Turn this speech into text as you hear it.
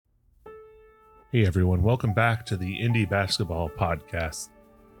Hey everyone, welcome back to the Indie Basketball Podcast.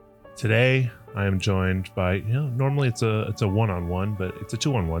 Today I am joined by, normally it's a one-on-one, but it's a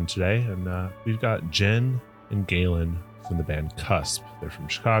two-on-one today, and we've got Jen and Gaelen from the band Cusp. They're from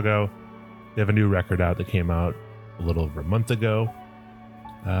Chicago. They have a new record out that came out a little over a month ago,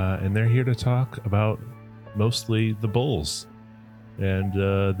 and they're here to talk about mostly the Bulls and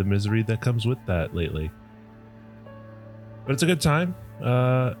the misery that comes with that lately. But it's a good time.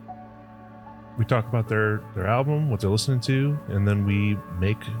 We talk about their album, what they're listening to, and then we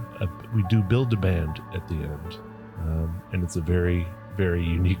do build a band at the end, and it's a very, very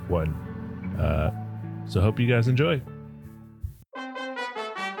unique one. So hope you guys enjoy.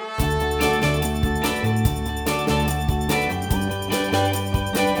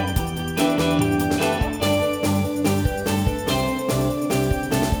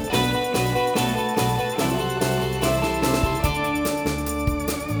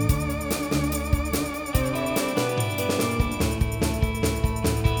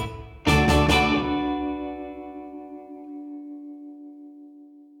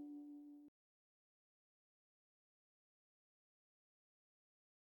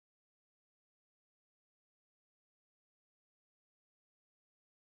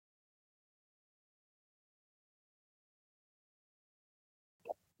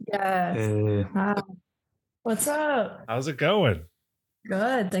 Yes. Hey. What's up? How's it going?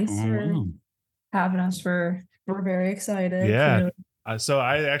 Good. Thanks for having us. We're very excited. Yeah. So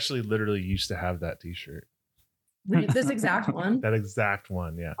I actually literally used to have that t-shirt. This exact one? That exact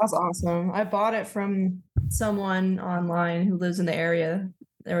one, yeah. That's awesome. I bought it from someone online who lives in the area.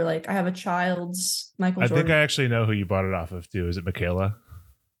 They were like, I have a child's Michael Jordan. I think I actually know who you bought it off of too. Is it Michaela?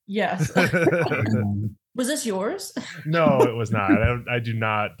 Yes. Was this yours? No, it was not. I do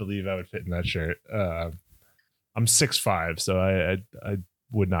not believe I would fit in that shirt. I'm 6'5", so I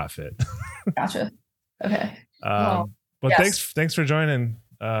would not fit. Gotcha. Okay. But yes. thanks for joining,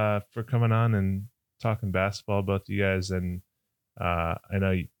 for coming on and talking basketball, both you guys. And I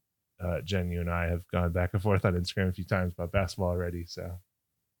know Jen, you and I have gone back and forth on Instagram a few times about basketball already. So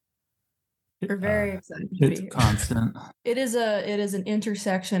we're very excited to be It's here. constant. It is an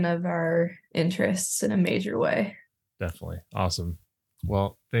intersection of our interests in a major way. Definitely. Awesome.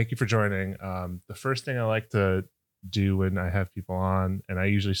 Well, thank you for joining. The first thing I like to do when I have people on, and I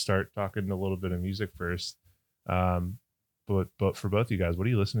usually start talking a little bit of music first. But for both of you guys, what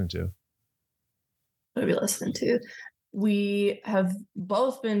are you listening to? What are we listening to? We have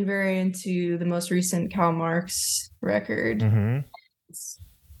both been very into the most recent Karl Marx record. Mm-hmm. It's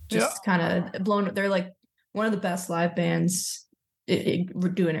just kind of blown. They're like one of the best live bands. We're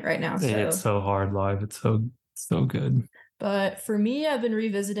doing it right now. So. It's so hard live. It's so good. But for me, I've been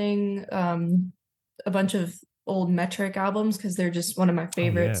revisiting a bunch of old Metric albums because they're just one of my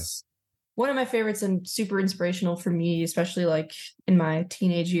favorites. One of my favorites and super inspirational for me, especially like in my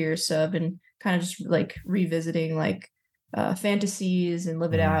teenage years. So I've been kind of just like revisiting like Fantasies and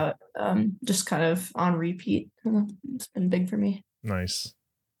Live It Out, just kind of on repeat. It's been big for me. Nice.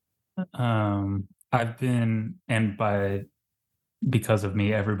 I've been, and because of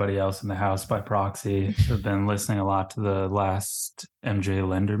me, everybody else in the house by proxy, have been listening a lot to the last MJ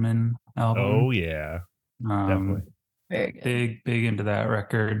Lenderman album. Oh yeah, definitely. Very good. Big into that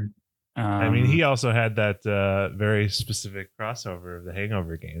record. I mean, he also had that very specific crossover of the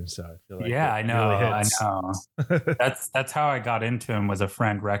Hangover games, so I feel like I know. Really hits. I know. That's how I got into him. Was a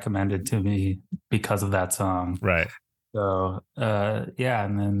friend recommended to me because of that song. Right. So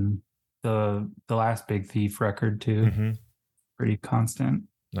and then the last Big Thief record too, pretty constant.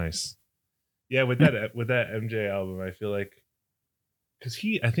 Nice. Yeah, with that MJ album, I feel like because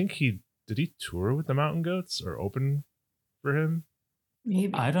did he tour with the Mountain Goats or open for him?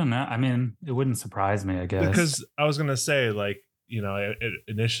 Maybe. I don't know. I mean, it wouldn't surprise me, I guess. Because I was gonna say, like,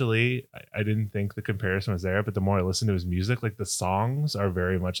 initially I didn't think the comparison was there, but the more I listen to his music, like the songs are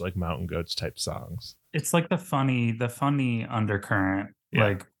very much like Mountain Goats type songs. It's like the funny undercurrent,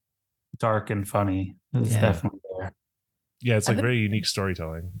 like dark and funny. It's definitely there. Yeah, it's like very unique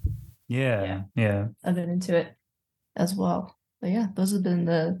storytelling. Yeah. I've been into it as well. But yeah, those have been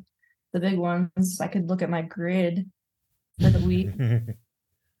the big ones. I could look at my grid for the week.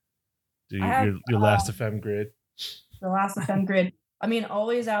 Your Last FM grid. The Last FM grid. I mean,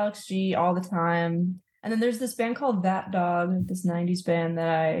 always Alex G all the time. And then there's this band called That Dog, this 90s band that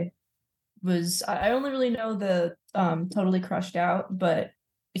I only really know the Totally Crushed Out, but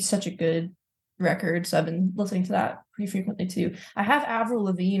it's such a good record, so I've been listening to that pretty frequently too. I have Avril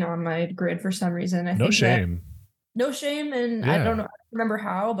Lavigne on my grid for some reason. No shame, and I don't remember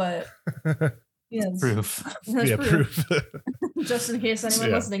how, but Proof. That's proof. Just in case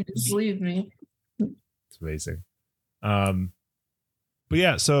anyone listening, just believe me. amazing. But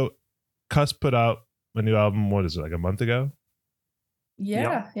yeah, so Cusp put out a new album. What is it, like a month ago?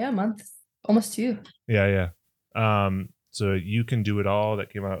 Yeah, a month, almost 2. Yeah. So You Can Do It All,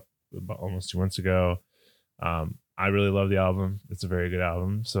 that came out about almost 2 months ago. I really love the album. It's a very good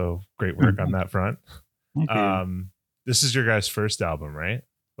album. So great work on that front. This is your guys' first album, right?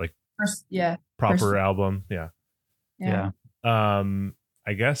 Like proper album. Yeah.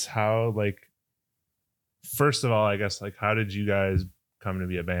 I guess how, like, first of all, I guess, like, how did you guys come to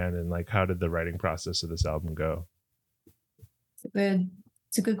be a band, and like how did the writing process of this album go?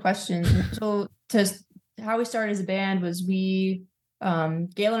 It's a good question. So how we started as a band was Gaelen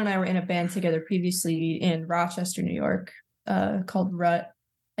and I were in a band together previously in Rochester, New York, called Rut.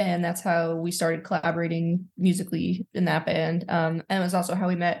 And that's how we started collaborating musically in that band. And it was also how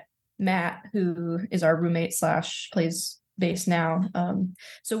we met Matt, who is our roommate / plays bass now.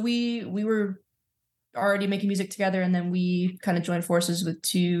 So we were already making music together, and then we kind of joined forces with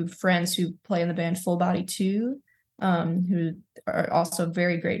 2 friends who play in the band Full Body 2, who are also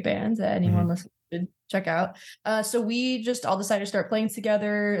very great bands that anyone listening should check out. So we just all decided to start playing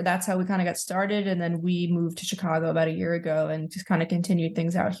together. That's how we kind of got started, and then we moved to Chicago about a year ago and just kind of continued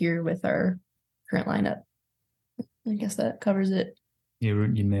things out here with our current lineup. I guess that covers it. You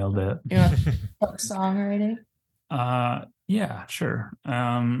nailed it. Yeah. Songwriting. Yeah, sure.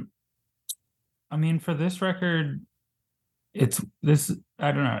 I mean, for this record, I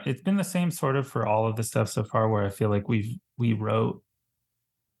don't know. It's been the same sort of for all of the stuff so far, where I feel like we wrote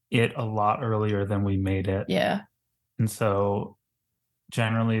it a lot earlier than we made it. Yeah. And so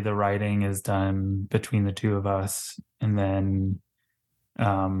generally the writing is done between the 2 of us. And then,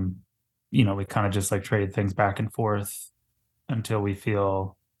 we kind of just like trade things back and forth until we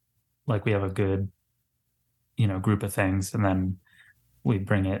feel like we have a good, group of things. And then we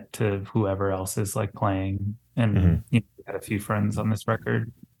bring it to whoever else is like playing. And we had a few friends on this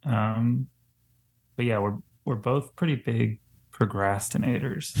record. But yeah, we're both pretty big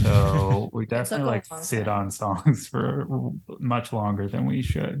procrastinators, so we definitely like sit on songs for much longer than we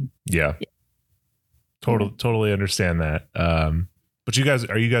should. Yeah. Totally understand that. But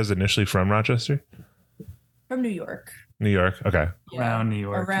are you guys initially from Rochester? From New York. Okay. Around New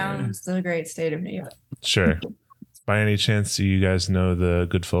York. Around the great state of New York. Sure. By any chance, do you guys know the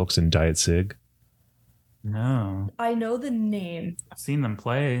good folks in Diet Sig? No. I know the name. I've seen them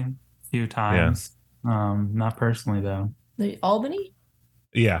play a few times. Yeah. Not personally, though. The Albany?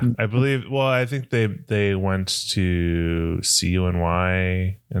 Yeah, I believe. Well, I think they went to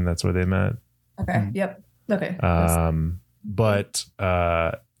CUNY, and that's where they met. Okay. Yep. Okay. But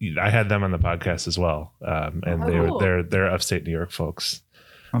I had them on the podcast as well, and cool. they're upstate New York folks.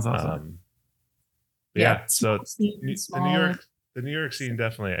 That's awesome. Yeah. So the New York scene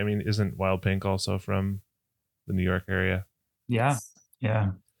definitely. I mean, isn't Wild Pink also from the New York area? Yeah.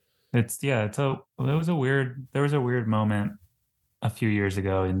 There was a weird moment a few years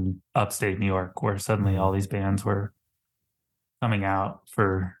ago in upstate New York where suddenly all these bands were coming out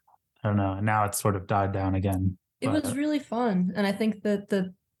for, I don't know, and now it's sort of died down again. It was really fun, and I think that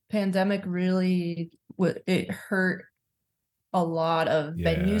the pandemic really it hurt a lot of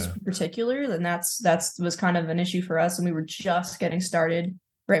venues in particular, and that's was kind of an issue for us, and we were just getting started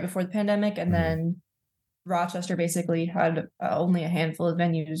right before the pandemic, and then Rochester basically had only a handful of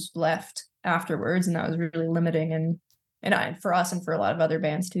venues left afterwards, and that was really limiting, and for us and for a lot of other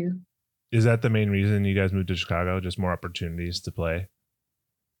bands too. Is that the main reason you guys moved to Chicago? Just more opportunities to play?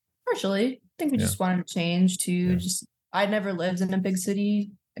 Partially. I think we just wanted to change to I'd never lived in a big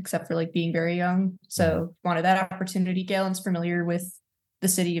city except for like being very young. So wanted that opportunity. Galen's familiar with the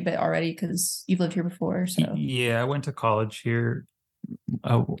city a bit already because you've lived here before. So yeah, I went to college here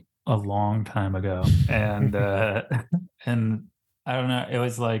a long time ago. And and I don't know, it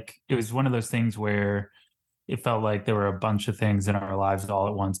was one of those things where it felt like there were a bunch of things in our lives all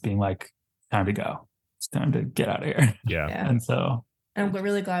at once being like, time to go. It's time to get out of here. Yeah. And so I'm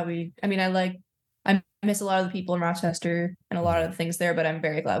really glad I miss a lot of the people in Rochester and a lot of the things there, but I'm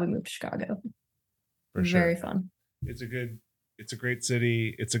very glad we moved to Chicago. For sure. Very fun. It's a great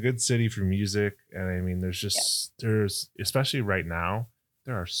city. It's a good city for music. And I mean, there's especially right now,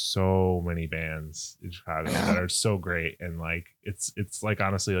 there are so many bands in Chicago that are so great. And like, it's like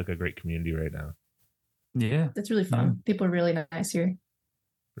honestly like a great community right now. Yeah. It's really fun. Yeah. People are really nice here.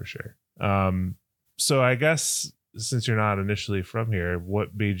 For sure. So I guess since you're not initially from here,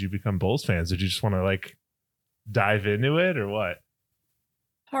 what made you become Bulls fans? Did you just want to like dive into it or what?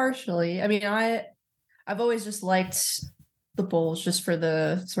 Partially. I mean, I've always just liked the Bulls just for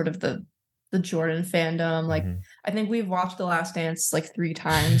the sort of the Jordan fandom. Like I think we've watched The Last Dance like 3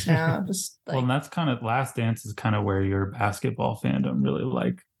 times now. Just like, well, and that's kind of Last Dance is kind of where your basketball fandom really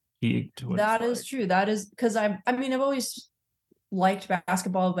like peaked. that is true. That is because I've always liked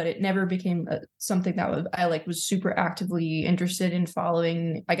basketball, but it never became something that I like was super actively interested in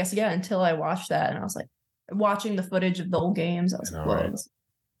following. I guess until I watched that, and I was like watching the footage of the old games. I was like, whoa,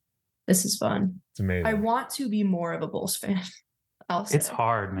 this is fun. It's amazing. I want to be more of a Bulls fan. It's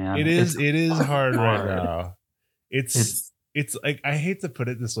hard, man. It is hard right now. It's like, I hate to put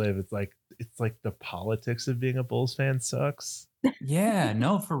it this way, but it's like the politics of being a Bulls fan sucks. Yeah,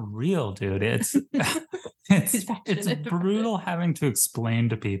 no, for real, dude. It's brutal having to explain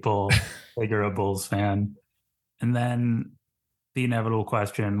to people that you're a Bulls fan, and then the inevitable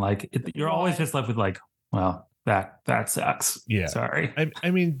question, like you're always just left with like, well, that sucks. Yeah, sorry.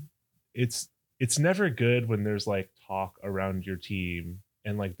 I mean, it's never good when there's like talk around your team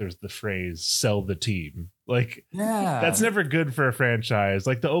and like there's the phrase "sell the team." Like, that's never good for a franchise.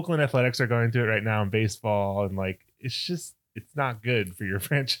 Like the Oakland Athletics are going through it right now in baseball, and like it's not good for your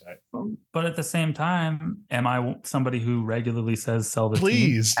franchise. But at the same time, am I somebody who regularly says "sell the team"?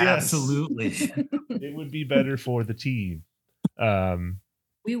 Please, yes. Absolutely. It would be better for the team.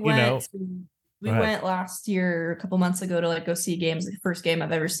 We went last year, a couple months ago, to like go see games. The first game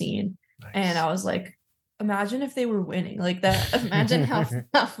I've ever seen, and I was like, imagine if they were winning like that. Imagine how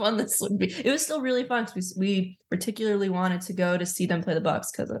fun this would be. It was still really fun because we particularly wanted to go to see them play the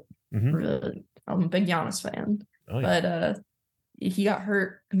Bucks because I'm a big Giannis fan. But he got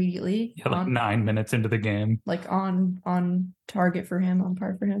hurt immediately. Yeah, like 9 minutes into the game. Like on target for him, on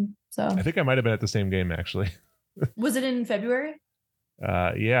par for him. So I think I might have been at the same game actually. Was it in February?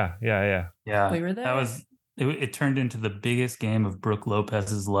 Yeah. We were there. It turned into the biggest game of Brooke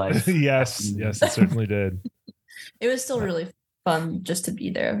Lopez's life. Yes, it certainly did. It was still really fun just to be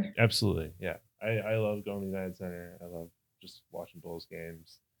there. Absolutely, yeah. I love going to the United Center. I love just watching Bulls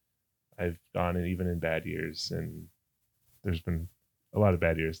games. I've gone in even in bad years, and there's been a lot of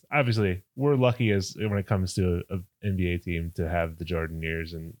bad years. Obviously, we're lucky when it comes to an NBA team to have the Jordan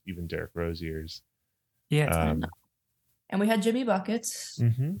years and even Derrick Rose years. Yeah. And we had Jimmy Buckets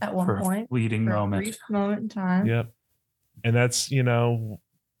at one point. Fleeting moment. Brief moment in time. Yep. And that's,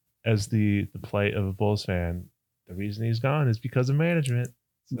 as the plight of a Bulls fan, the reason he's gone is because of management.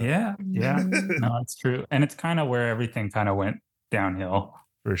 So. Yeah. No, it's true. And it's kind of where everything kind of went downhill.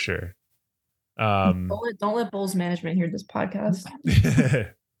 For sure. Don't let Bulls management hear this podcast.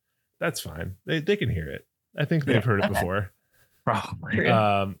 That's fine. They can hear it. I think they've heard it before. Probably.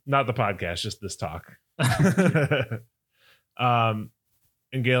 Not the podcast, just this talk.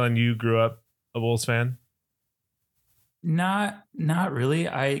 And Gaelen, you grew up a Bulls fan? Not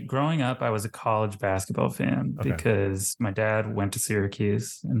really. Growing up, I was a college basketball fan because my dad went to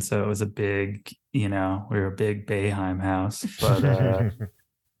Syracuse, and so it was a big, we were a big Boeheim house. But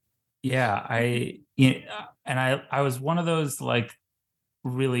I was one of those like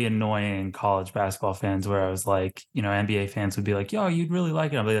really annoying college basketball fans where I was like, NBA fans would be like, "Yo, you'd really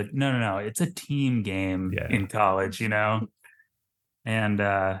like it." I'd be like, "No, it's a team game in college, And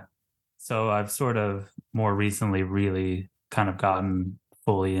so I've sort of more recently really kind of gotten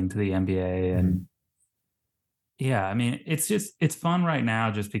fully into the NBA. And it's fun right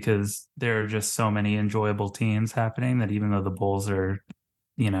now just because there are just so many enjoyable teams happening that even though the Bulls are,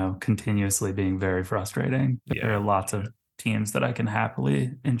 continuously being very frustrating, there are lots of teams that I can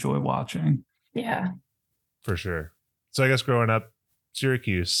happily enjoy watching. Yeah. For sure. So I guess growing up,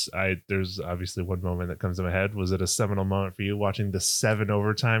 Syracuse, there's obviously one moment that comes to my head. Was it a seminal moment for you watching the 7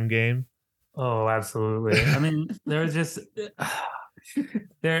 overtime game? Oh, absolutely. I mean, there's just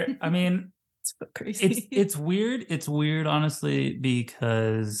it's crazy. It's weird. It's weird, honestly,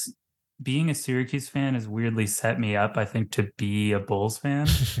 because being a Syracuse fan has weirdly set me up, I think, to be a Bulls fan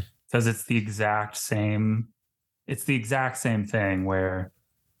because it's the exact same thing where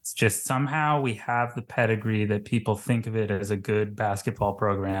it's just somehow we have the pedigree that people think of it as a good basketball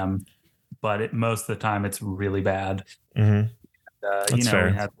program, but most of the time it's really bad. Mm-hmm. We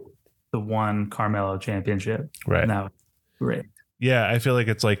had the one Carmelo championship. Right. And that was great. Yeah, I feel like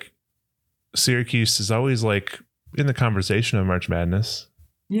it's like Syracuse is always like in the conversation of March Madness.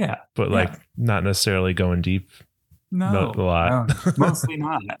 Yeah. But like not necessarily going deep. No, a lot. No, mostly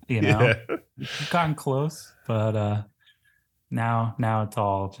not, We've gotten close, but now it's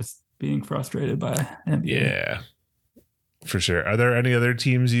all just being frustrated by NBA. Yeah, for sure. Are there any other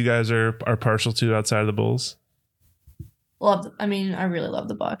teams you guys are partial to outside of the Bulls? I really love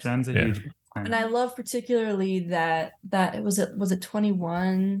the Bucks. Jen's a huge fan. And I love particularly that was it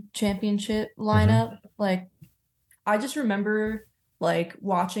 21 championship lineup. Like I just remember like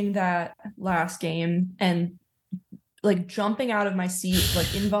watching that last game and like jumping out of my seat,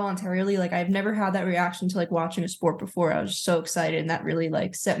 like involuntarily. Like I've never had that reaction to like watching a sport before. I was so excited, and that really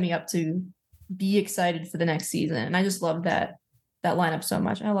like set me up to be excited for the next season. And I just love that lineup so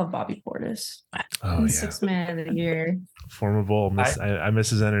much. I love Bobby Portis. Oh, yeah. 6th man of the year. Formidable. I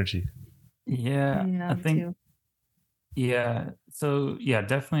miss his energy. Yeah, I think. Too. Yeah. So yeah,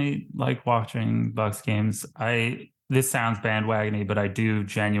 definitely like watching Bucks games. This sounds bandwagony, but I do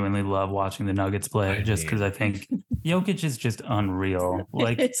genuinely love watching the Nuggets play just because I think Jokic is just unreal.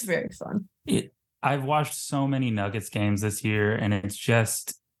 Like it's very fun. I've watched so many Nuggets games this year, and it's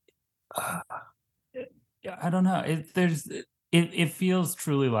just I don't know. It feels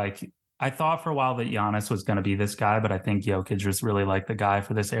truly like I thought for a while that Giannis was going to be this guy, but I think Jokic is really like the guy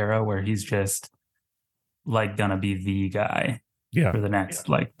for this era where he's just like gonna be the guy for the next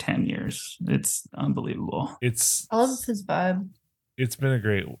like 10 years. It's unbelievable. I love his vibe. It's been a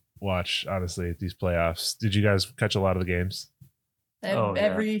great watch, honestly, these playoffs. Did you guys catch a lot of the games?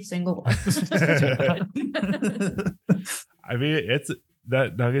 Every single one. I mean,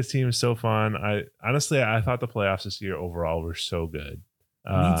 that Nuggets team is so fun. I thought the playoffs this year overall were so good.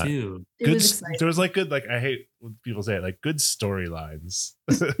 Me too. There was like good, like I hate when people say it, like good storylines.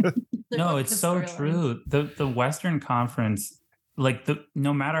 No, it's so true. The Western Conference, like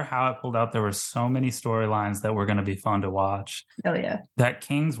no matter how it pulled out, there were so many storylines that were going to be fun to watch. Oh yeah, that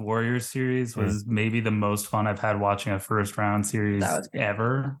Kings Warriors series was maybe the most fun I've had watching a first round series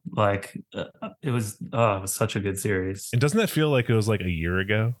ever. Like it was such a good series. And doesn't that feel like it was like a year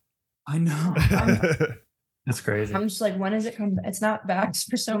ago? I know. It's crazy. I'm just like, when is it coming? It's not back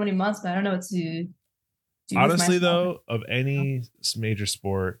for so many months, but I don't know what to do. Honestly, though, of any major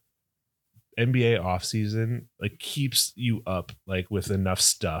sport, NBA offseason like keeps you up like with enough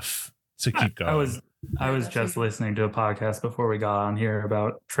stuff to keep going. I was just listening to a podcast before we got on here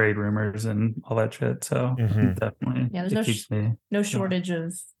about trade rumors and all that shit. So definitely, there's no shortage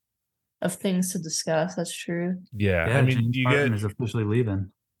of things to discuss. That's true. Yeah, I mean, James Harden is officially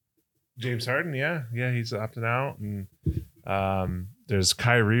leaving. James Harden, yeah, he's opting out, and there's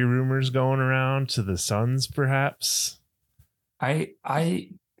Kyrie rumors going around to the Suns, perhaps. I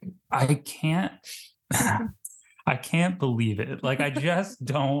can't I can't believe it. Like I just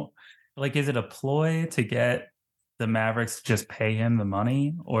don't like, is it a ploy to get the Mavericks to just pay him the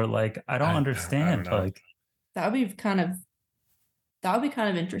money, or like I don't understand. Like that would be kind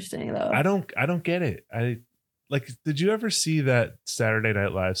of interesting though. I don't get it. Did you ever see that Saturday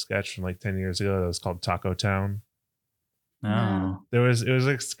Night Live sketch from like 10 years ago that was called Taco Town? No. It was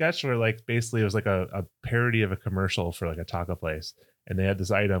like a sketch where like basically it was like a parody of a commercial for like a taco place, and they had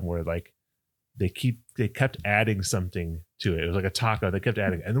this item where like they kept adding something to it. It was like a taco. They kept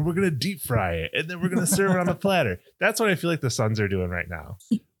adding, and then we're gonna deep fry it, and then we're gonna serve it on a platter. That's what I feel like the Suns are doing right now,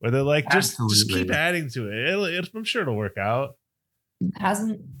 where they're like just keep adding to it. I'm sure it'll work out. It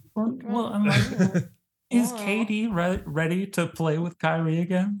hasn't. Well, I'm like, is KD ready to play with Kyrie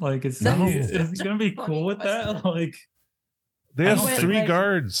again? Like, is he gonna be cool with that? Like, they have three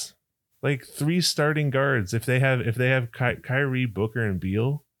guards, like 3 starting guards. If they have Kyrie, Booker, and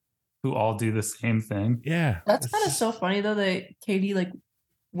Beal, who all do the same thing. Yeah, that's kind of so funny though that KD like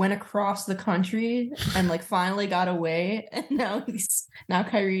went across the country and like finally got away, and now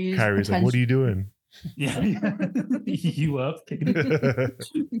Kyrie's like, what are you doing? Yeah, you up, KD?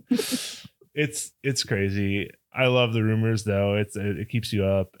 It's crazy. I love the rumors though. It keeps you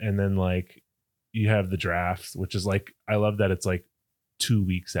up, and then like you have the draft, which is like I love that it's like 2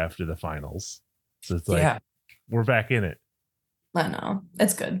 weeks after the finals, so it's like we're back in it. I know,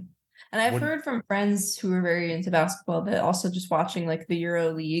 it's good. And I've heard from friends who are very into basketball that also just watching like the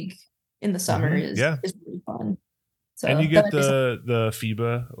Euro League in the summer is really fun. So, and you get the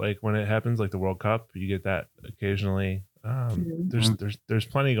FIBA, like when it happens, like the World Cup, you get that occasionally. There's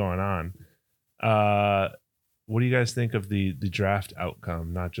plenty going on. What do you guys think of the draft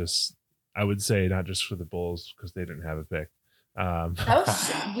outcome? I would say not just for the Bulls because they didn't have a pick.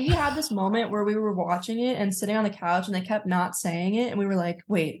 We had this moment where we were watching it and sitting on the couch, and they kept not saying it, and we were like,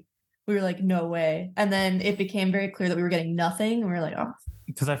 wait. We were like, no way. And then it became very clear that we were getting nothing. And we were like, oh.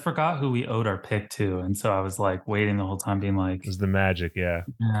 Because I forgot who we owed our pick to. And so I was like waiting the whole time being like. It was the Magic, yeah.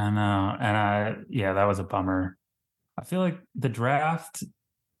 I know. And that was a bummer. I feel like the draft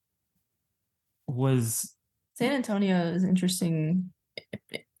was. San Antonio is an interesting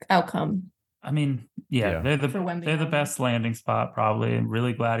outcome. I mean, they're the best landing spot probably. I'm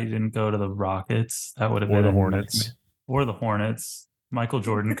really glad he didn't go to the Rockets. That would have been the Hornets. Or the Hornets. Michael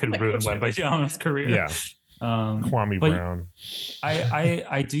Jordan could ruin Wembanyama's career. Yeah. Kwame Brown.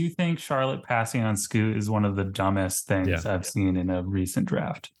 I do think Charlotte passing on Scoot is one of the dumbest things I've seen in a recent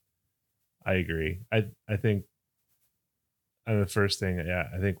draft. I agree. I think And the first thing,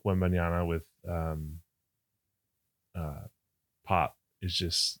 I think Wembanyama with Pop is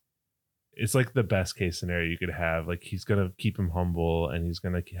just, it's like the best case scenario you could have. Like, he's gonna keep him humble and he's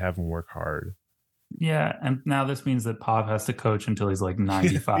gonna have him work hard. Yeah, and now this means that Pop has to coach until he's like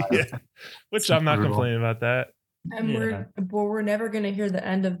 95. Which I'm not complaining about that. And we're never gonna hear the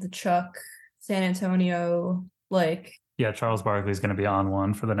end of the Chuck San Antonio, like. Yeah, Charles Barkley's going to be on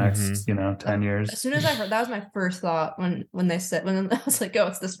one for the next, 10 years. As soon as I heard, that was my first thought when I was like, oh,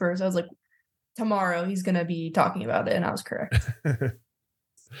 it's the Spurs. I was like, tomorrow he's going to be talking about it, and I was correct.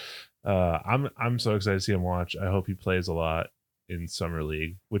 I'm so excited to see him watch. I hope he plays a lot in Summer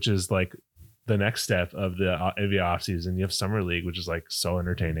League, which is like the next step of the NBA offseason. You have Summer League, which is like so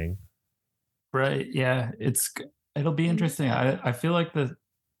entertaining. Right. Yeah. It'll be interesting. I feel like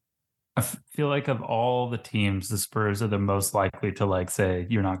of all the teams, the Spurs are the most likely to like say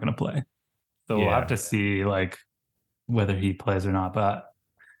you're not going to play. So we'll have to see like whether he plays or not. But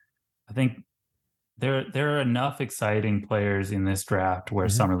I think there are enough exciting players in this draft where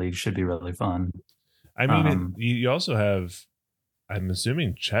Summer League should be really fun. I mean, you also have, I'm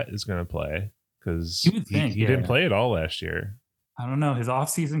assuming Chet is going to play because he didn't play at all last year. I don't know. His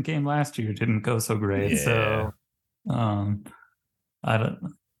off-season game last year didn't go so great. Yeah. So I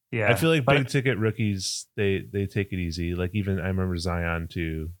don't. Yeah, I feel like big ticket rookies, they take it easy. Like, even I remember Zion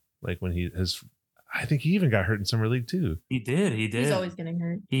too. Like, when I think he even got hurt in Summer League too. He did. He's always getting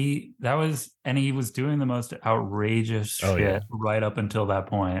hurt. He was doing the most outrageous shit right up until that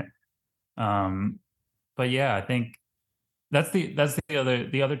point. But yeah, I think that's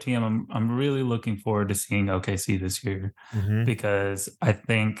the other team I'm really looking forward to seeing OKC this year, because I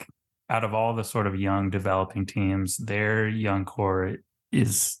think out of all the sort of young developing teams, their young core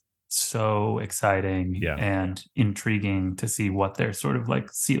is so exciting and intriguing to see what their sort of like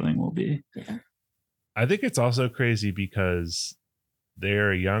ceiling will be. Yeah. I think it's also crazy because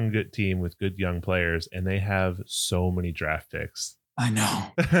they're a young, good team with good young players, and they have so many draft picks. I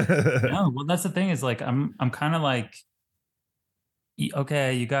know. No, well, that's the thing is like, I'm kind of like,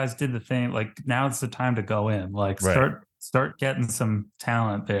 okay, you guys did the thing. Like, now it's the time to go in, like start getting some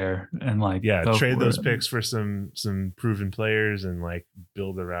talent there and like trade those picks for some proven players and like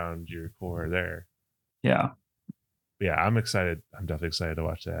build around your core there. Yeah I'm excited. I'm definitely excited to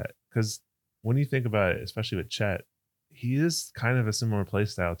watch that, because when you think about it, especially with Chet, he is kind of a similar play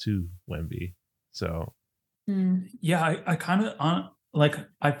style to Wemby. So I kind of like,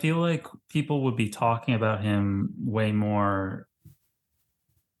 I feel like people would be talking about him way more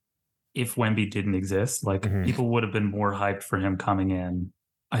if Wemby didn't exist. Like, people would have been more hyped for him coming in,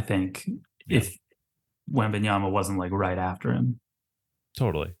 I think, if Wembanyama wasn't like right after him.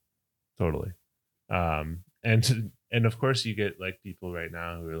 Totally. And of course you get like people right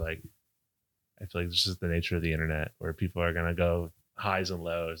now who are like, I feel like this is the nature of the internet, where people are gonna go highs and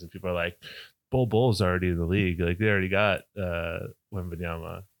lows, and people are like, Bull's already in the league, like they already got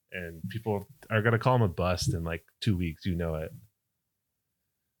Wembanyama, and people are gonna call him a bust in like 2 weeks, it.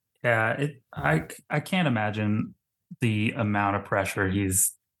 Yeah, I can't imagine the amount of pressure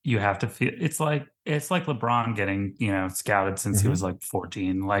you have to feel. It's like LeBron getting, scouted since he was like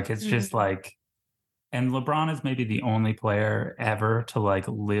 14. Like, it's just like, and LeBron is maybe the only player ever to like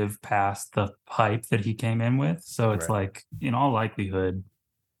live past the hype that he came in with. So it's like, in all likelihood,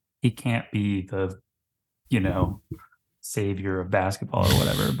 he can't be the, savior of basketball or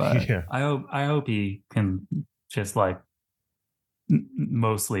whatever. But I hope he can just like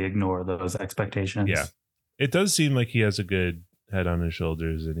mostly ignore those expectations. Yeah, it does seem like he has a good head on his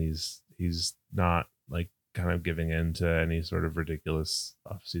shoulders, and he's not like kind of giving in to any sort of ridiculous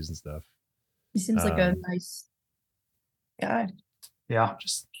off-season stuff. He seems like a nice guy. Yeah,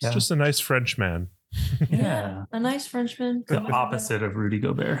 just a nice Frenchman. Yeah, a nice Frenchman. The opposite of Rudy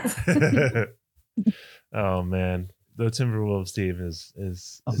Gobert. Oh man, the Timberwolves team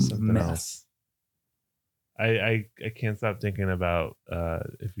is something else. I can't stop thinking about I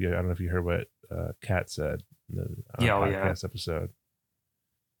don't know if you heard what Kat said in the podcast episode.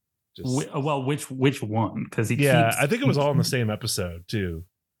 Which one? Because I think it was all in the same episode too.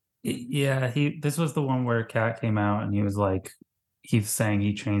 Yeah, this was the one where Kat came out and he was like, he's saying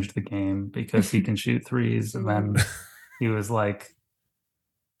he changed the game because he can shoot threes, and then he was like,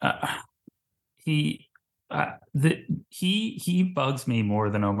 he bugs me more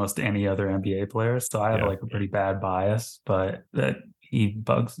than almost any other NBA player, so I have like a pretty bad bias, but that he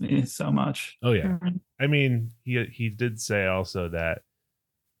bugs me so much. Oh yeah, I mean, he did say also that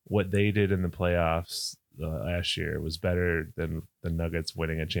what they did in the playoffs last year was better than the Nuggets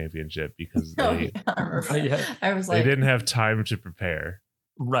winning a championship, because I was like, they didn't have time to prepare.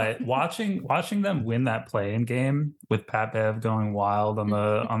 Right. Watching them win that play-in game with Pat Bev going wild on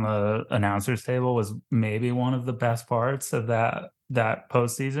the announcers table was maybe one of the best parts of that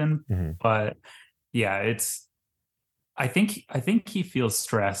postseason. Mm-hmm. But yeah, I think he feels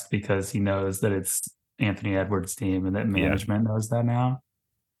stressed because he knows that it's Anthony Edwards' team and that management knows that now.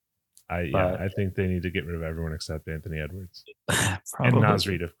 I think they need to get rid of everyone except Anthony Edwards. Probably. And Naz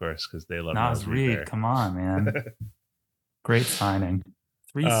Reid, of course, because they love Naz Reid. Come on, man. Great signing.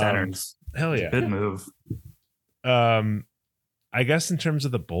 3 centers. Hell yeah. Good move. I guess in terms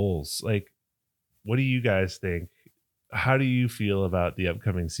of the Bulls, like, what do you guys think? How do you feel about the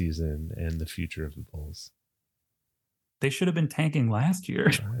upcoming season and the future of the Bulls? They should have been tanking last year.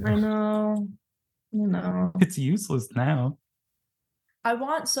 I know. It's useless now. I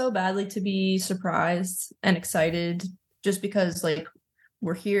want so badly to be surprised and excited just because, like,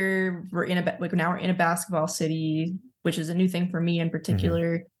 we're here, now we're in a basketball city, which is a new thing for me in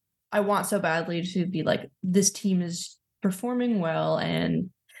particular. Mm-hmm. I want so badly to be like, this team is performing well, and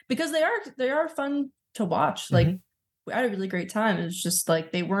because they are fun to watch. Mm-hmm. Like, we had a really great time. It's just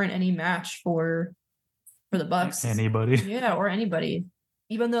like they weren't any match for the Bucks. Anybody. Yeah, or anybody.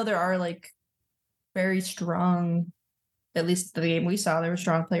 Even though there are like very strong, at least the game we saw, there were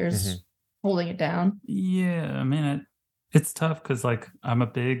strong players holding it down. Yeah, I mean, it's tough because, like, I'm a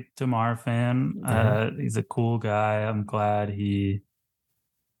big DeMar fan. He's a cool guy. I'm glad he,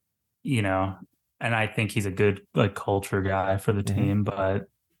 and I think he's a good, like, culture guy for the team. But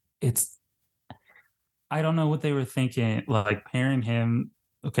I don't know what they were thinking, like, pairing him.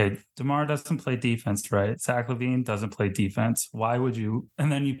 Okay, DeMar doesn't play defense, right? Zach LaVine doesn't play defense. Why would you?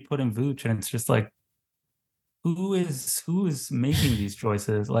 And then you put in Vooch, and it's just like, who is making these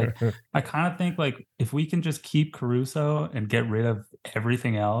choices? Like, I kind of think, like, if we can just keep Caruso and get rid of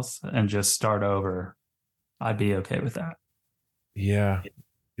everything else and just start over, I'd be okay with that. Yeah.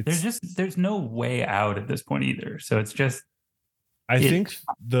 There's no way out at this point either. So it's just, I think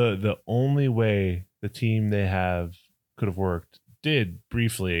the only way the team they have could have worked did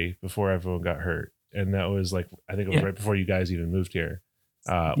briefly before everyone got hurt. And that was, like, I think it was right before you guys even moved here.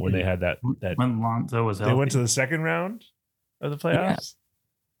 When they had that when Lonzo was healthy. They went to the second round of the playoffs.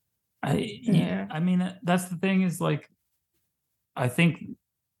 I mean, that's the thing is, like, I think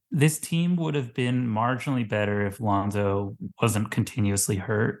this team would have been marginally better if Lonzo wasn't continuously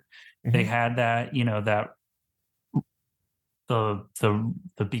hurt. Mm-hmm. They had that, that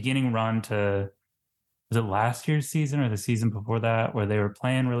the beginning run to, was it last year's season or the season before that, where they were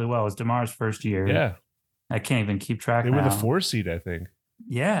playing really well? It was DeMar's first year. Yeah, I can't even keep track. They were the 4 seed, I think.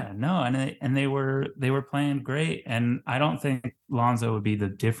 Yeah, no, and they were playing great, and I don't think Lonzo would be the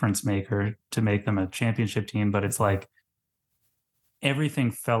difference maker to make them a championship team, but it's like everything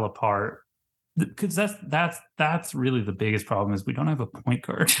fell apart because that's really the biggest problem is we don't have a point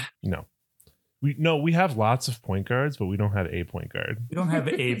guard. No, we have lots of point guards, but we don't have a point guard. We don't have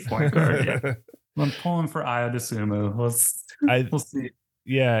a point guard yet. I'm pulling for Ayo Dosunmu. We'll see.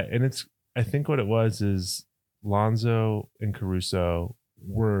 Yeah, and I think what it was is Lonzo and Caruso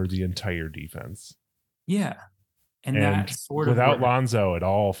were the entire defense. Yeah. And that sort of without Lonzo, it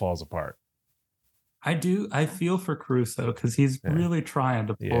all falls apart. I feel for Caruso because he's really trying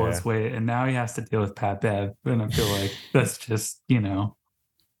to pull his weight, and now he has to deal with Pat Bev. And I feel like that's just,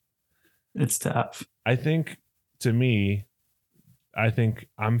 it's tough. I think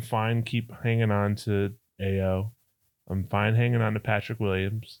I'm fine keep hanging on to Ayo. I'm fine hanging on to Patrick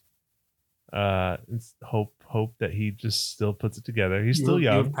Williams. It's hope that he just still puts it together. He's still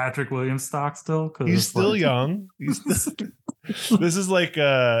young. Patrick Williams stock still. He's still young. This is like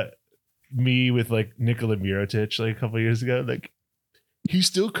me with, like, Nikola Mirotic, like, a couple of years ago. Like, he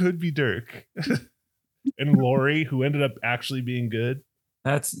still could be Dirk. And Laurie, who ended up actually being good.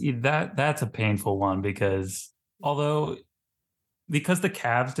 That's a painful one because the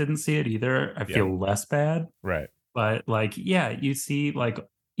Cavs didn't see it either, I feel less bad. Right. But, like, you see, like,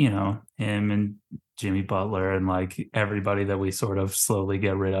 him and Jimmy Butler and, like, everybody that we sort of slowly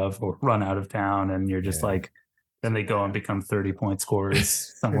get rid of or run out of town, and you're just like, then they go and become 30-point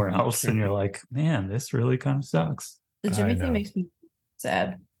scorers somewhere else, and you're like, man, this really kind of sucks. The Jimmy thing makes me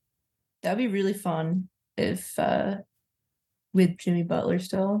sad. That'd be really fun if with Jimmy Butler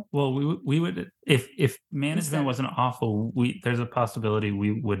still. Well, we would, if management wasn't awful, there's a possibility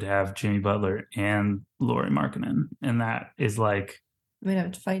we would have Jimmy Butler and Lauri Markkanen, and that is like we'd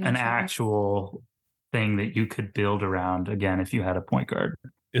have to fight an actual thing that you could build around again if you had a point guard.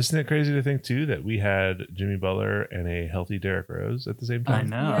 Isn't it crazy to think too that we had Jimmy Butler and a healthy Derrick Rose at the same time? I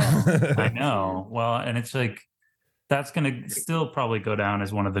know. I know. Well, and it's like that's going to still probably go down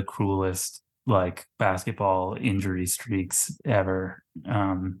as one of the cruelest like basketball injury streaks ever.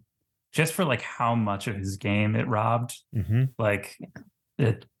 Just for like how much of his game it robbed. Mm-hmm. Like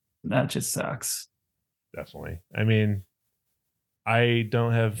that just sucks. Definitely. I mean, I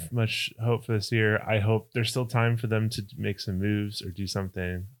don't have much hope for this year. I hope there's still time for them to make some moves or do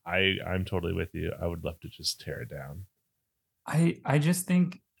something. I'm totally with you. I would love to just tear it down. I just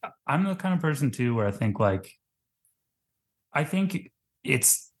think I'm the kind of person too where I think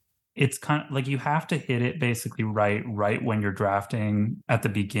it's kind of like you have to hit it basically right when you're drafting at the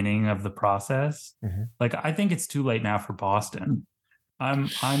beginning of the process. Mm-hmm. Like I think it's too late now for Boston. I'm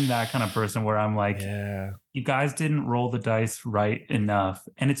that kind of person where I'm like, yeah, you guys didn't roll the dice right enough,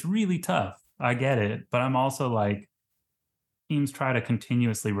 and it's really tough. I get it, but I'm also like, teams try to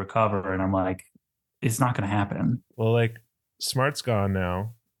continuously recover, and I'm like, it's not going to happen. Well, like Smart's gone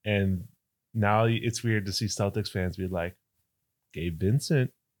now, and now it's weird to see Celtics fans be like, Gabe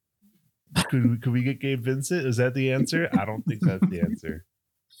Vincent. Could we get Gabe Vincent? Is that the answer? I don't think that's the answer.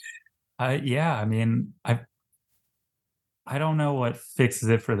 Yeah, I mean, I don't know what fixes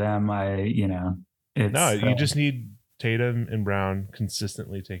it for them. You just need Tatum and Brown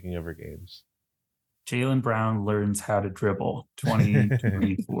consistently taking over games. Jaylen Brown learns how to dribble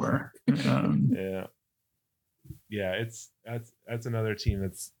 2024. Yeah, that's another team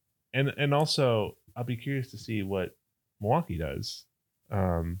that's and also I'll be curious to see what Milwaukee does.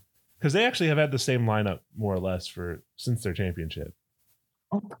 Because they actually have had the same lineup more or less since their championship.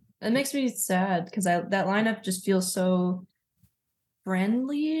 It makes me sad because that lineup just feels so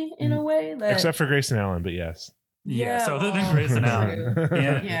friendly in a way. Except for Grayson Allen, but yes. Yeah, so other than Grayson Allen.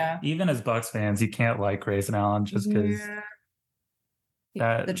 Yeah. Even as Bucks fans, you can't like Grayson Allen just because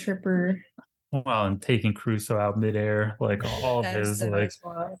the tripper. Well, and taking Caruso out midair, like all of his like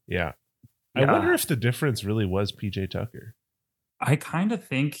yeah. I wonder if the difference really was PJ Tucker. I kind of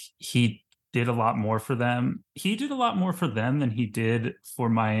think he did a lot more for them. He did a lot more for them than he did for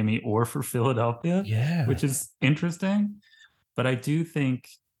Miami or for Philadelphia. Yeah. Which is interesting. But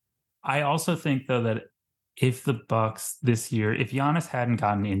I also think though that if the Bucks this year, if Giannis hadn't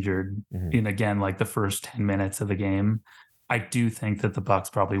gotten injured in again like the first 10 minutes of the game, I do think that the Bucks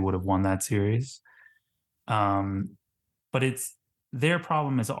probably would have won that series. But their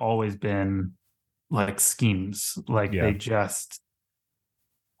problem has always been like schemes. Like they just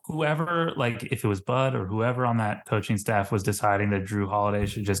whoever, like if it was Bud or whoever on that coaching staff was deciding that Drew Holiday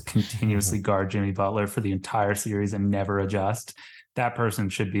should just continuously guard Jimmy Butler for the entire series and never adjust, that person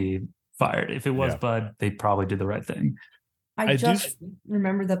should be fired. If it was Bud, they probably did the right thing. I just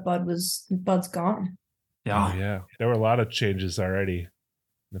remember that Bud's gone. Yeah. Oh, yeah. There were a lot of changes already in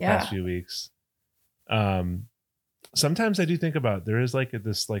the past few weeks. Sometimes I do think about there is like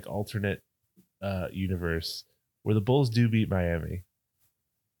this like alternate universe where the Bulls do beat Miami.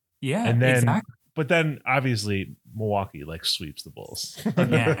 Yeah, and then, exactly. But then obviously Milwaukee like sweeps the Bulls.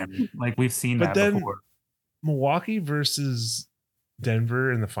 Again, like we've seen that before. Milwaukee versus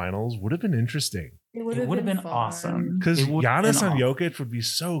Denver in the finals would have been interesting. It would have been awesome. Because Giannis on Jokic would be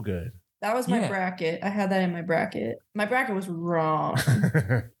so good. That was my bracket. I had that in my bracket. My bracket was wrong.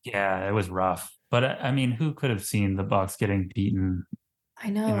 Yeah, it was rough. But I mean, who could have seen the Bucks getting beaten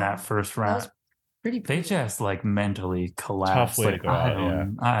in that first round? They just like mentally collapsed. Tough way to go out,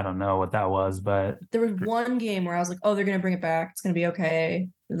 I don't know what that was, but there was one game where I was like, oh, they're going to bring it back. It's going to be okay.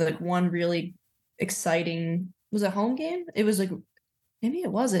 Like one really exciting, was it a home game? It was like, maybe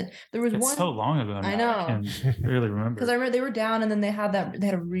it wasn't. There was one so long ago now. I know. I can't really remember. Because I remember they were down and then they had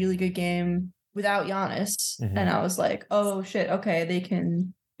a really good game without Giannis. And I was like, oh shit, okay, they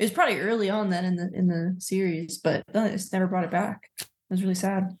can. It was probably early on then in the series, but they just never brought it back. It was really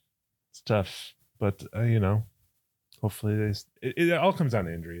sad. It's tough. But, hopefully it all comes down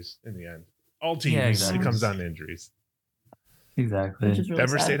to injuries in the end. All teams, it comes down to injuries. Exactly. Really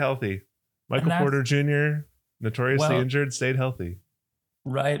Denver sad. stayed healthy. Michael Porter Jr., notoriously injured, stayed healthy.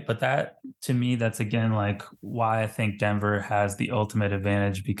 Right. But that, to me, that's again like why I think Denver has the ultimate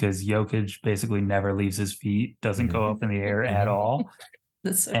advantage, because Jokic basically never leaves his feet, doesn't go up in the air at all.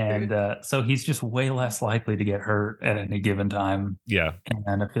 That's so so he's just way less likely to get hurt at any given time. Yeah.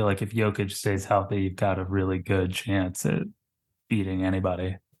 And I feel like if Jokic stays healthy, you've got a really good chance at beating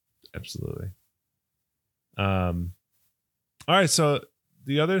anybody. Absolutely. All right. So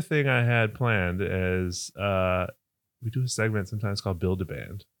the other thing I had planned is we do a segment sometimes called Build a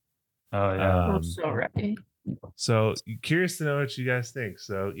Band. Oh, yeah. I'm so ready. So curious to know what you guys think.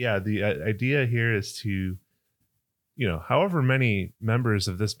 So, yeah, the idea here is to, however many members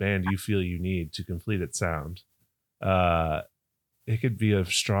of this band you feel you need to complete its sound. It could be a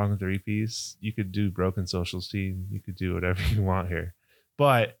strong 3-piece. You could do Broken Social Scene. You could do whatever you want here.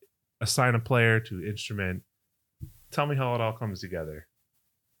 But assign a player to instrument. Tell me how it all comes together.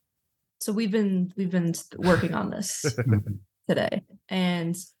 So we've been working on this today,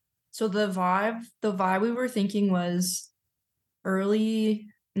 and so the vibe we were thinking was early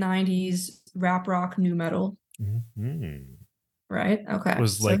 90s rap rock new metal. Mm-hmm. Right? Okay.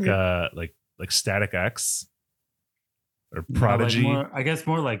 Was so like Static X or Prodigy? I guess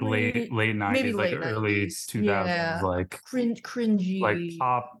more like late 90s, maybe like late early 90s. 2000s, Yeah. like cringy, like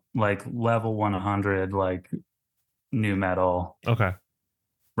top, like level 100, like new metal. Okay.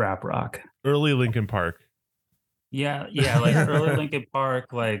 Rap rock. Early Linkin Park. Yeah, like early Linkin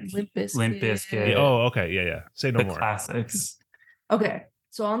Park, like Limp Limp Bizkit. Yeah, oh, okay, yeah. Say no the more. Classics. Okay,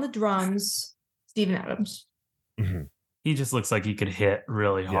 so on the drums, Steven Adams. Mm-hmm. He just looks like he could hit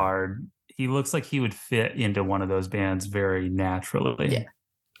really hard. He looks like he would fit into one of those bands very naturally. Yeah.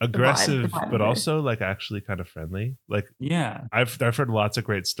 Aggressive, the vibe but of it. also like actually kind of friendly. Like, yeah, I've heard lots of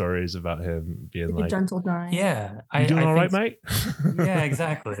great stories about him being like a gentle giant. Yeah, you doing all right, mate? Yeah,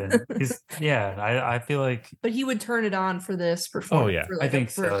 exactly. I feel like. But he would turn it on for this performance. Oh yeah, for like I think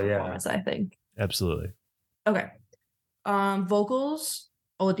a first so. Yeah, performance, I think. Absolutely. Okay. Vocals,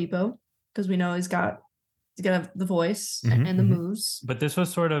 Oladipo, because we know he's got the voice and the moves. But this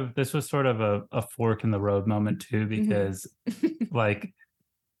was sort of a fork in the road moment too, because like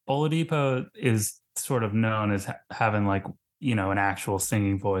Oladipo is sort of known as having like, you know, an actual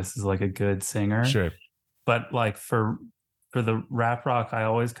singing voice, is like a good singer. Sure. But like for the rap rock, I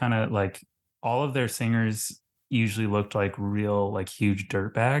always kind of like, all of their singers usually looked like real like huge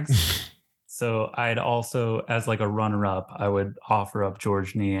dirtbags. So I'd also, as like a runner up, I would offer up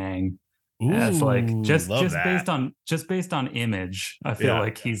George Niang. As like just based on image, I feel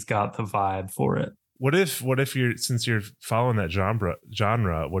like he's got the vibe for it. What if you're, since you're following that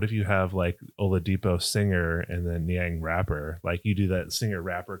genre, what if you have like Oladipo singer and then Niang rapper? Like you do that singer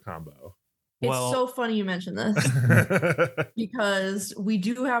rapper combo. It's so funny you mentioned this because we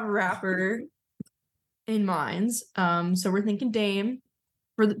do have a rapper in minds. So we're thinking Dame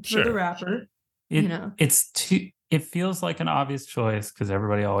for the rapper. It feels like an obvious choice because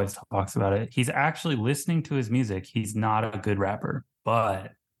everybody always talks about it. He's actually, listening to his music, he's not a good rapper,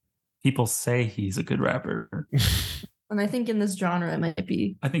 but people say he's a good rapper. And I think in this genre, it might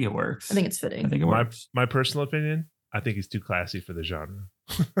be. I think it works. I think it's fitting. I think it works. My personal opinion, I think he's too classy for the genre.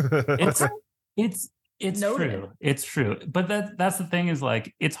 It's true. It's true. But that's the thing, is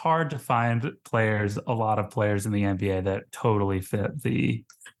like, it's hard to find a lot of players in the NBA that totally fit the.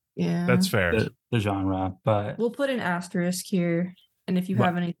 Yeah, that's fair. The genre, but we'll put an asterisk here. And if you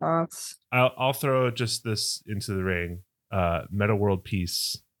have any thoughts, I'll throw just this into the ring. Meta World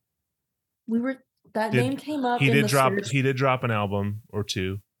Peace. Name came up. He did drop an album or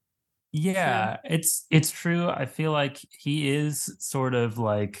two. Yeah, it's true. I feel like he is sort of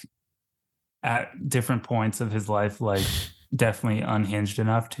like at different points of his life, like definitely unhinged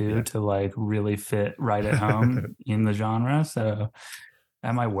enough to like really fit right at home in the genre. So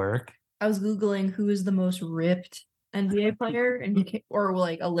that might work. I was Googling who is the most ripped NBA player, and or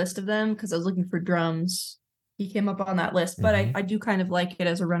like a list of them, because I was looking for drums. He came up on that list, but I do kind of like it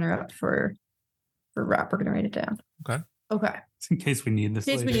as a runner up for rap. We're gonna write it down. Okay. In case we need this.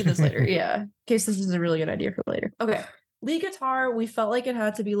 Later. Yeah. In case this is a really good idea for later. Okay. Lead guitar. We felt like it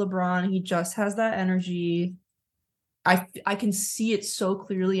had to be LeBron. He just has that energy. I can see it so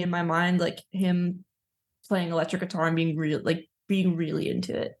clearly in my mind, like him playing electric guitar and being really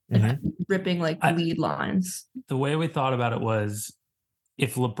into it, like ripping like lead lines. The way we thought about it was,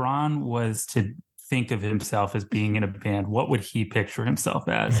 if LeBron was to think of himself as being in a band, what would he picture himself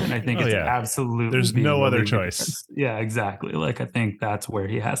as? And I think it's absolutely, there's no other choice. Yeah, exactly. Like, I think that's where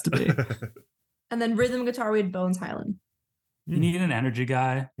he has to be. And then rhythm guitar, we had Bones Hyland. You need an energy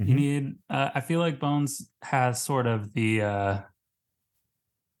guy. You need, I feel like Bones has sort of the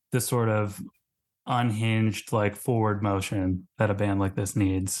sort of unhinged like forward motion that a band like this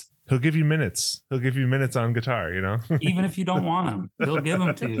needs. He'll give you minutes on guitar, you know. Even if you don't want him, he'll give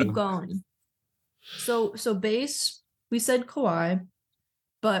them to you. Keep going. So bass, we said Kawhi,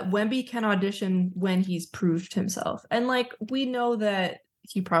 but Wemby can audition when he's proved himself, and like we know that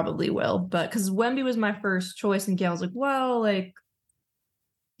he probably will, but because Wemby was my first choice, and Gail was like, well, like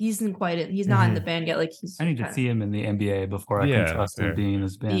he's not in the band yet. Like I need to see him in the NBA before I can trust him being in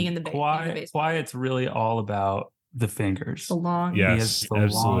this band. Being in the Kawhi, it's really all about the fingers. The long, he has the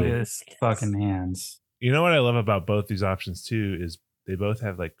longest fucking hands. You know what I love about both these options too is they both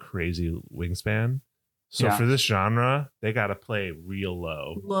have like crazy wingspan. So for this genre, they got to play real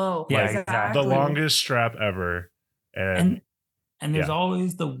low. Yeah, like exactly. the longest strap ever. And And there's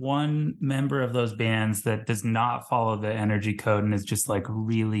always the one member of those bands that does not follow the energy code and is just like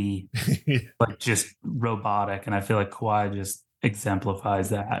really like just robotic. And I feel like Kawhi just exemplifies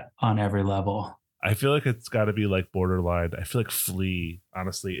that on every level. I feel like it's got to be like borderline. I feel like Flea,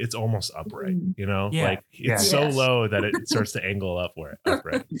 honestly, it's almost upright, you know? Yeah, like it's so low that it starts to angle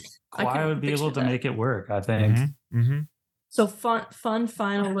upright. Kawhi would be able to make it work, I think. So fun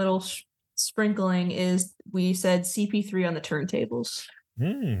final little sprinkling is we said CP3 on the turntables.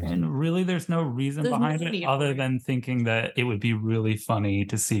 And really there's no reason behind it other than thinking that it would be really funny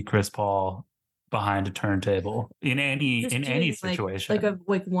to see Chris Paul behind a turntable in any situation.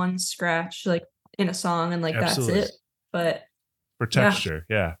 Like one scratch like in a song and like Absolutely. That's it. But for texture,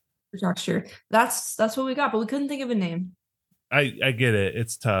 for texture. That's what we got, but we couldn't think of a name. I get it.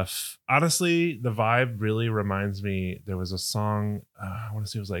 It's tough. Honestly, the vibe really reminds me. There was a song. I want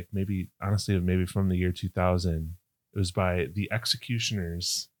to say it was like maybe from the year 2000. It was by the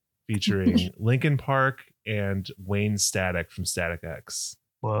Executioners featuring Linkin Park and Wayne Static from Static X.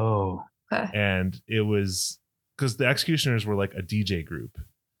 Whoa. And it was because the Executioners were like a DJ group.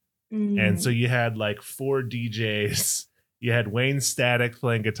 And so you had like 4 DJs. You had Wayne Static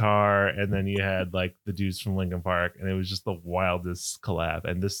playing guitar, and then you had like the dudes from Linkin Park, and it was just the wildest collab.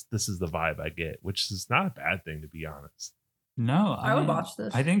 And this is the vibe I get, which is not a bad thing, to be honest. No, I would watch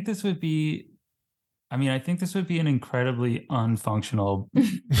this. I think this would be an incredibly unfunctional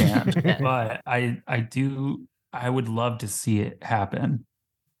band, but I would love to see it happen.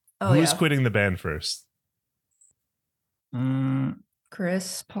 Who's quitting the band first?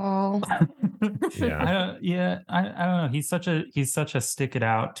 Chris Paul. I don't know. He's such a stick it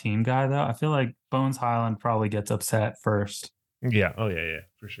out team guy though. I feel like Bones Highland probably gets upset first. Yeah. Oh yeah,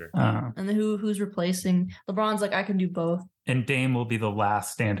 for sure. And then who's replacing LeBron's like I can do both. And Dame will be the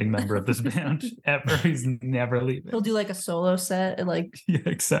last standing member of this band ever. He's never leaving. He'll do like a solo set and like yeah,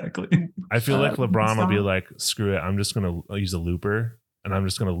 exactly. I feel like LeBron will be like, screw it, I'm just gonna use a looper. And I'm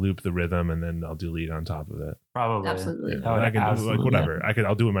just going to loop the rhythm, and then I'll delete on top of it. Probably, absolutely. Yeah, I can do like whatever. Yeah.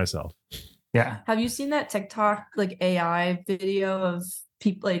 I'll do it myself. Yeah. Have you seen that TikTok like AI video of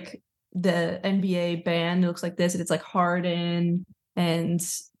people like the NBA band? It looks like this, and it's like Harden and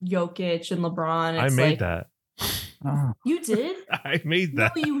Jokic and LeBron. I made that. Oh. You did? I made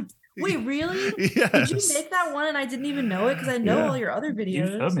that. No, wait, really? Yes. Did you make that one and I didn't even know it? Because I know all your other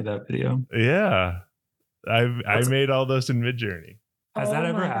videos. You showed me that video. Yeah, I made all those in Midjourney. Has that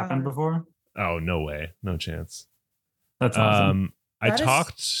ever happened before? Oh, no way. No chance. That's awesome. I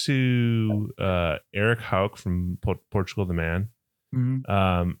talked to Eric Hauk from Portugal the Man.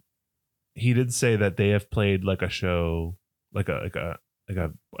 Mm-hmm. He did say that they have played like a show, like a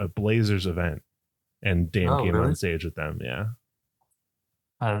Blazers event, and Dame came on stage with them. Yeah.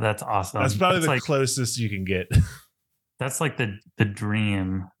 That's awesome. That's probably the closest you can get. That's like the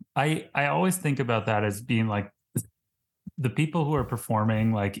dream. I always think about that as being like the people who are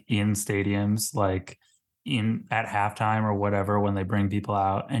performing like in stadiums, like at halftime or whatever, when they bring people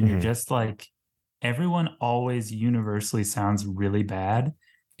out, and you're just like, everyone always universally sounds really bad.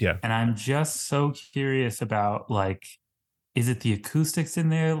 Yeah. And I'm just so curious about like, is it the acoustics in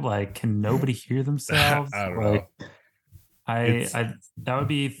there? Like, can nobody hear themselves? I don't know. That would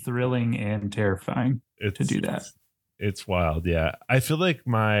be thrilling and terrifying to do that. It's wild. Yeah. I feel like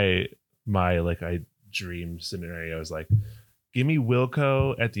my dream scenario is like, give me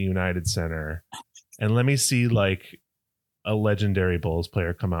Wilco at the United Center and let me see like a legendary Bulls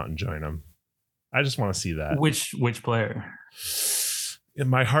player come out and join them. I just want to see that. Which player? And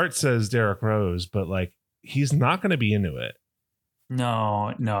my heart says Derrick Rose, but like he's not going to be into it.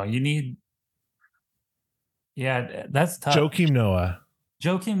 No, you need. Yeah, that's tough. Joakim Noah.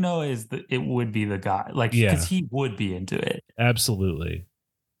 Joakim Noah would be the guy, like, because he would be into it. Absolutely.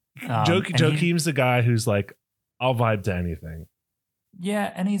 Joakim's the guy who's like, I'll vibe to anything.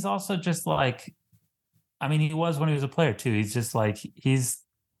 Yeah, and he's also just like, I mean, he was when he was a player too. He's just like he's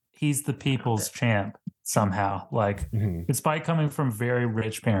the people's champ somehow. Like, despite coming from very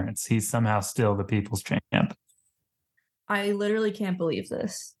rich parents, he's somehow still the people's champ. I literally can't believe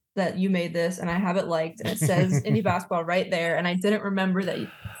this, that you made this, and I have it liked, and it says indie basketball right there, and I didn't remember that.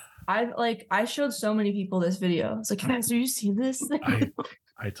 I showed so many people this video. It's like, guys, have you seen this?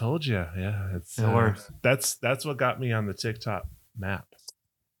 I told you, yeah, it works. That's what got me on the TikTok map.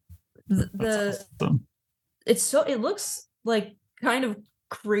 Awesome. It looks like kind of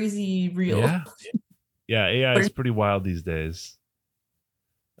crazy real. Yeah, AI is pretty wild these days.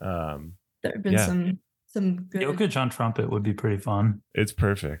 There have been some good. Jokic on trumpet would be pretty fun. It's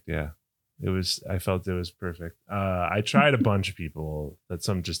perfect. Yeah, I felt it was perfect. I tried a bunch of people, but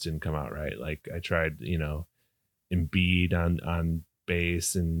some just didn't come out right. Like I tried, Embiid on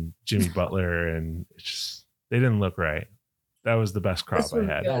bass and Jimmy Butler, and it's just they didn't look right. That was the best crop I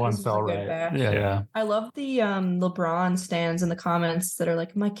had. That one felt right. Yeah. I love the LeBron stands in the comments that are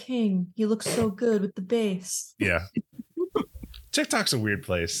like, "My king, he looks so good with the bass." Yeah. TikTok's a weird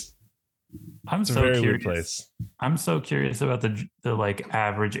place. I'm so curious. Weird place. I'm so curious about the like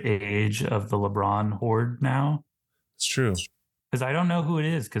average age of the LeBron horde now. It's true. Because I don't know who it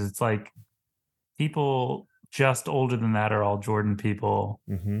is, because it's like people just older than that are all Jordan people.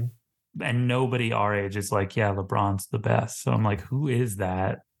 Mm-hmm. And nobody our age is like, yeah, LeBron's the best. So I'm like, who is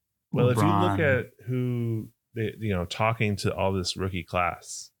that? Well, LeBron? If you look at who they, talking to all this rookie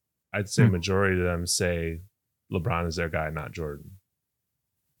class, I'd say majority of them say LeBron is their guy, not Jordan.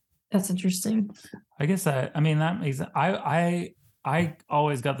 That's interesting. I guess that makes I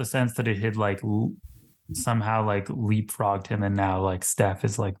always got the sense that it had like somehow like leapfrogged him, and now like Steph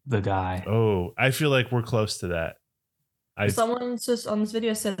is like the guy. Oh, I feel like we're close to that. Someone just on this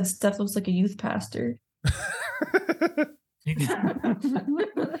video said Steph looks like a youth pastor.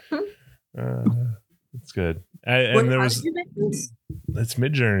 It's good. And there was it's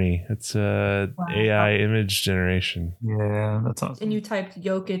Midjourney. It's AI image generation. Yeah, that's awesome. And you typed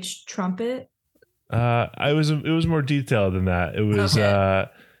Jokic trumpet. It was more detailed than that. It was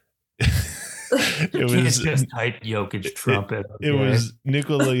it was just type Jokic trumpet. It was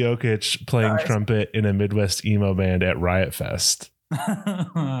Nikola Jokic playing trumpet in a Midwest emo band at Riot Fest. That's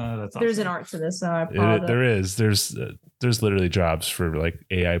awesome. There's an art to this. So I apologize. There is. There's literally jobs for like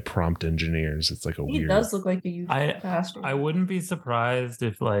AI prompt engineers. It's like He does look like a youth pastor. I wouldn't be surprised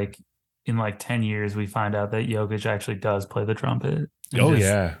if like in like 10 years we find out that Jokic actually does play the trumpet.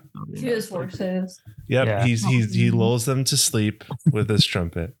 Yeah. He has forces. Yep. Yeah. He lulls them to sleep with his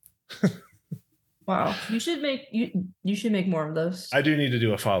trumpet. Wow. You should make more of those. I do need to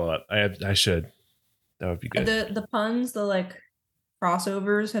do a follow-up. I should. That would be good. The puns, the like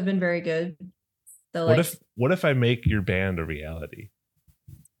crossovers have been very good. What if I make your band a reality?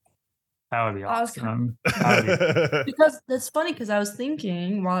 That would be awesome. Because that's funny, because I was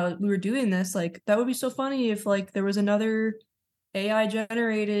thinking while we were doing this, like that would be so funny if like there was another AI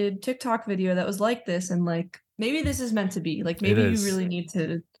generated TikTok video that was like this, and like maybe this is meant to be. Like maybe you really need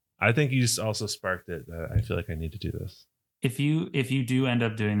to. I think you just also sparked it. I feel like I need to do this. If you do end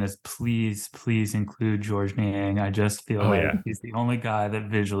up doing this, please include George Niang. I just feel he's the only guy that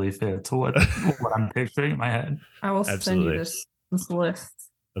visually fits what I'm picturing in my head. I will send you this list.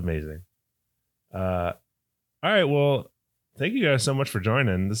 Amazing. All right. Well, thank you guys so much for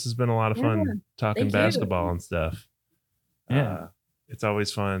joining. This has been a lot of fun talking basketball and stuff. Yeah. It's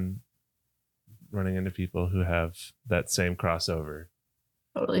always fun running into people who have that same crossover.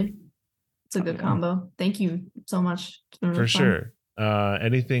 Totally. It's a good combo. Thank you so much. For sure.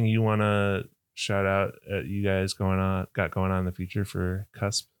 Anything you want to shout out at you guys got going on in the future for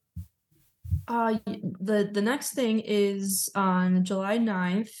Cusp? The next thing is on July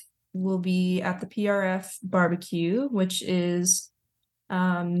 9th, we'll be at the PRF barbecue, which is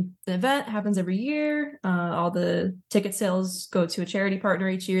the event happens every year. All the ticket sales go to a charity partner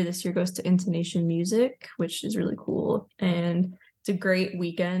each year. This year goes to Intonation Music, which is really cool. And it's a great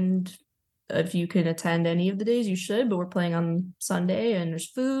weekend. If you can attend any of the days, you should, but we're playing on Sunday, and there's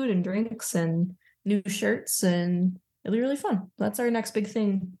food and drinks and new shirts, and it'll be really fun. That's our next big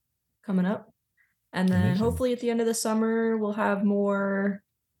thing coming up. And then hopefully at the end of the summer, we'll have more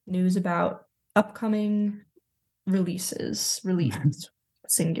news about upcoming releases.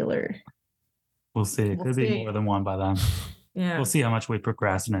 Singular. We'll see. It could be more than one by then. Yeah. We'll see how much we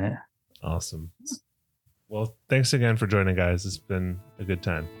procrastinate. Awesome. Well, thanks again for joining, guys. It's been a good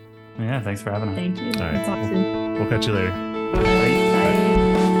time. Yeah, thanks for having us. Thank you. All right. Talk soon. We'll catch you later. Bye.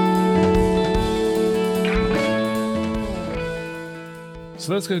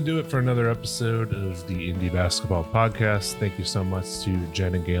 So that's going to do it for another episode of the Indie Basketball Podcast. Thank you so much to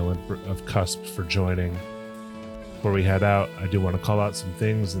Jen and Gaelen of Cusp for joining. Before we head out, I do want to call out some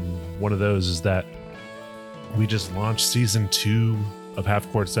things, and one of those is that we just launched season 2 of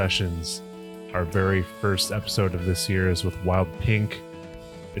Half Court Sessions. Our very first episode of this year is with Wild Pink.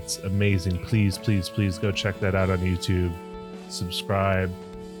 It's amazing. Please go check that out on YouTube. Subscribe.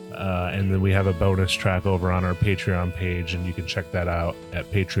 And then we have a bonus track over on our Patreon page, and you can check that out at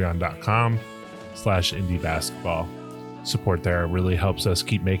patreon.com/indiebasketball. Support there really helps us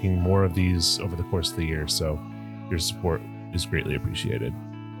keep making more of these over the course of the year. So your support is greatly appreciated.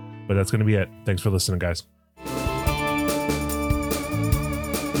 But that's going to be it. Thanks for listening, guys.